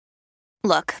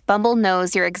Look, Bumble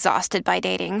knows you're exhausted by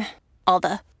dating. All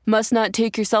the, must not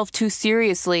take yourself too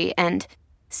seriously, and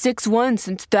 6'1"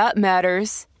 since that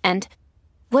matters. And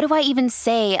what do I even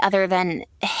say other than,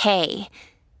 hey?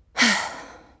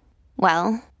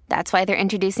 Well, that's why they're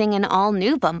introducing an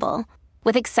all-new Bumble,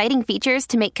 with exciting features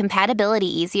to make compatibility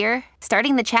easier,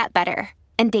 starting the chat better,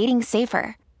 and dating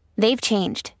safer. They've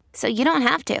changed, so you don't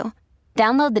have to.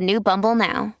 Download the new Bumble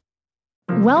now.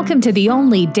 Welcome to the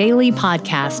only daily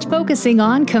podcast focusing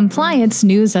on compliance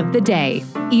news of the day.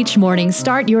 Each morning,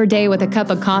 start your day with a cup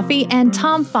of coffee and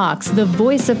Tom Fox, the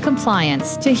voice of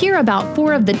compliance, to hear about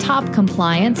 4 of the top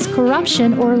compliance,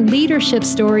 corruption, or leadership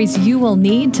stories you will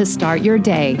need to start your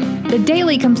day. The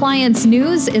Daily Compliance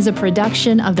News is a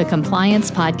production of the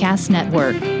Compliance Podcast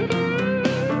Network.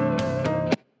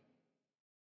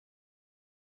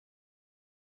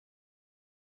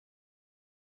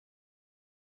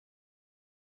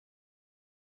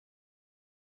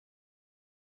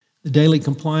 The Daily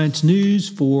Compliance News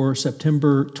for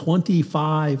September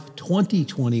 25,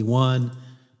 2021,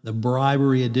 the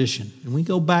Bribery Edition. And we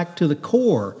go back to the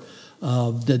core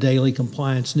of the Daily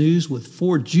Compliance News with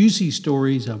 4 juicy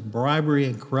stories of bribery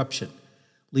and corruption,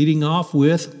 leading off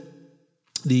with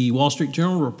the Wall Street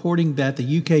Journal reporting that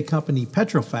the UK company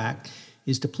Petrofac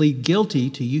is to plead guilty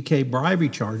to UK bribery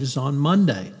charges on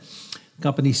Monday. The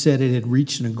company said it had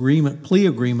reached an plea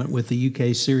agreement with the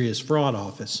UK Serious Fraud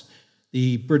Office.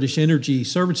 The British Energy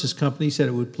Services Company said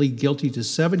it would plead guilty to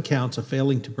 7 counts of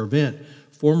failing to prevent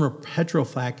former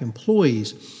Petrofac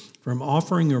employees from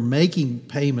offering or making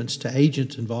payments to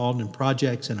agents involved in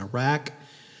projects in Iraq,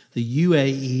 the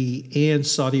UAE, and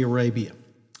Saudi Arabia.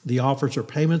 The offers or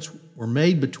payments were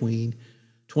made between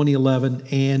 2011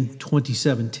 and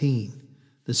 2017.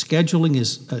 The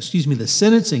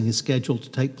sentencing is scheduled to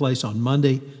take place on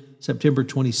Monday, September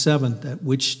 27th, at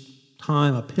which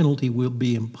time a penalty will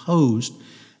be imposed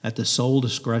at the sole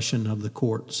discretion of the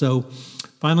court. So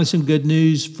finally, some good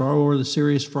news for the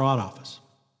Serious Fraud Office.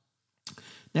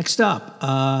 Next up,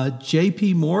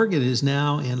 JP Morgan is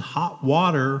now in hot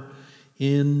water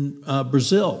in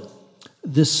Brazil.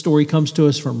 This story comes to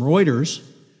us from Reuters,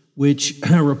 which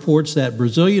reports that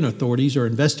Brazilian authorities are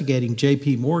investigating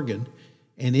JP Morgan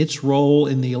and its role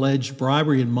in the alleged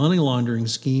bribery and money laundering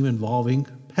scheme involving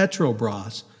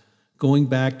Petrobras, going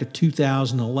back to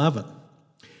 2011,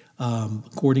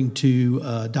 according to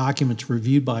documents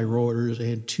reviewed by Reuters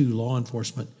and 2 law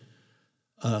enforcement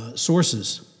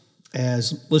sources.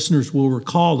 As listeners will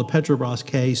recall, the Petrobras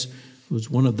case was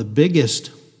one of the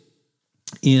biggest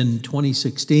in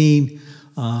 2016.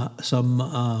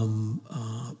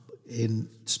 It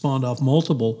spawned off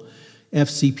multiple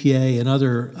FCPA and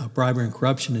other bribery and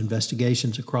corruption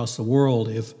investigations across the world.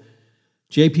 If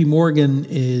JP Morgan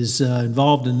is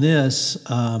involved in this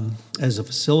as a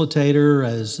facilitator,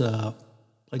 as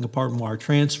playing a part in wire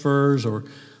transfers or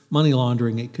money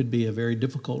laundering. It could be a very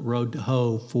difficult road to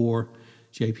hoe for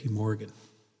JP Morgan.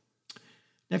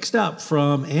 Next up,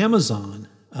 from Amazon,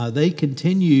 they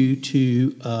continue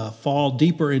to fall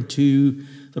deeper into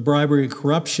the bribery and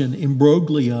corruption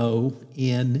imbroglio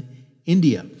in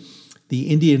India. The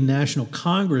Indian National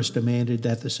Congress demanded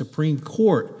that the Supreme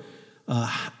Court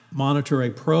monitor a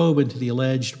probe into the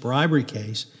alleged bribery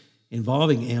case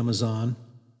involving Amazon.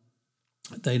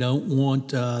 They don't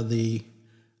want the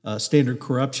standard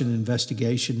corruption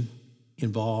investigation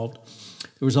involved.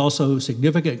 There was also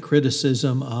significant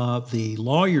criticism of the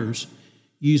lawyers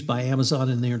used by Amazon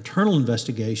in their internal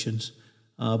investigations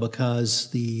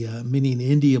because the many in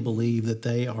India believe that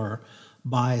they are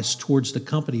biased towards the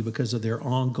company because of their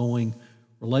ongoing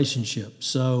relationship.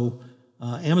 So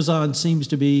Amazon seems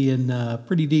to be in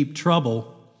pretty deep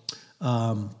trouble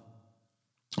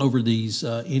over these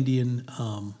Indian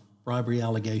bribery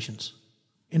allegations.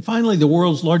 And finally, the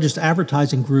world's largest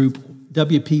advertising group,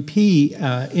 WPP,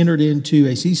 entered into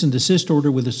a cease and desist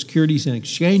order with the Securities and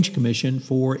Exchange Commission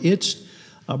for its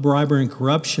bribery and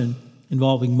corruption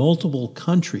involving multiple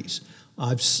countries.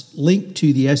 I've linked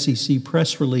to the SEC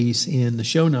press release in the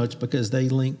show notes because they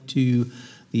link to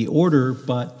the order,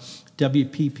 but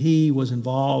WPP was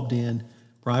involved in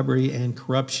bribery and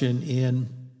corruption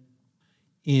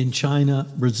in China,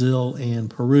 Brazil, and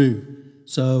Peru.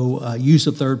 So use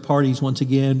of third parties, once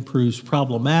again, proves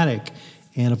problematic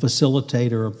and a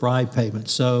facilitator of bribe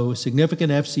payments. So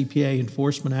significant FCPA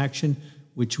enforcement action,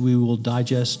 which we will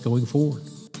digest going forward.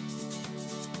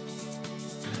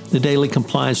 The Daily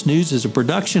Compliance News is a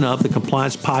production of the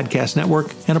Compliance Podcast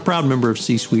Network and a proud member of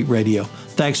C-Suite Radio.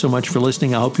 Thanks so much for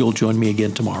listening. I hope you'll join me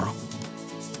again tomorrow.